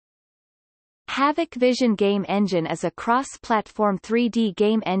Havok Vision Game Engine is a cross-platform 3D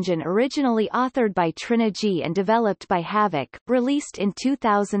game engine originally authored by Trinergy and developed by Havok, released in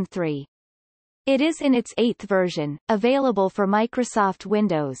 2003. It is in its 8th version, available for Microsoft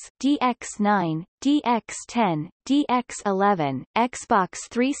Windows, DX9, DX10, DX11, Xbox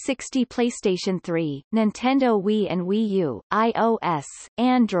 360, PlayStation 3, Nintendo Wii and Wii U, iOS,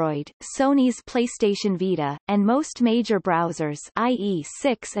 Android, Sony's PlayStation Vita, and most major browsers i.e.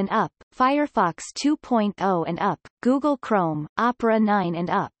 6 and up, Firefox 2.0 and up, Google Chrome, Opera 9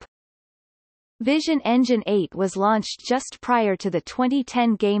 and up. Vision Engine 8 was launched just prior to the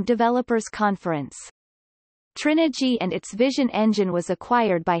 2010 Game Developers Conference. Trinergy and its Vision Engine was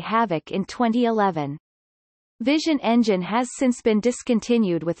acquired by Havok in 2011. Vision Engine has since been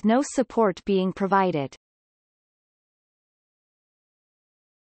discontinued with no support being provided.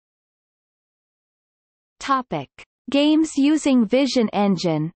 Topic: Games using Vision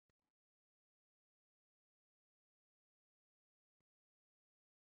Engine.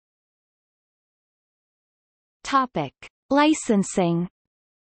 Topic: Licensing.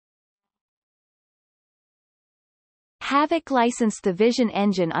 Havok licensed the Vision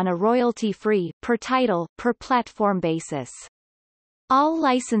Engine on a royalty-free, per title, per platform basis. All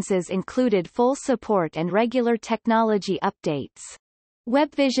licenses included full support and regular technology updates.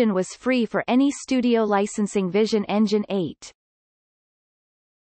 WebVision was free for any studio licensing Vision Engine 8.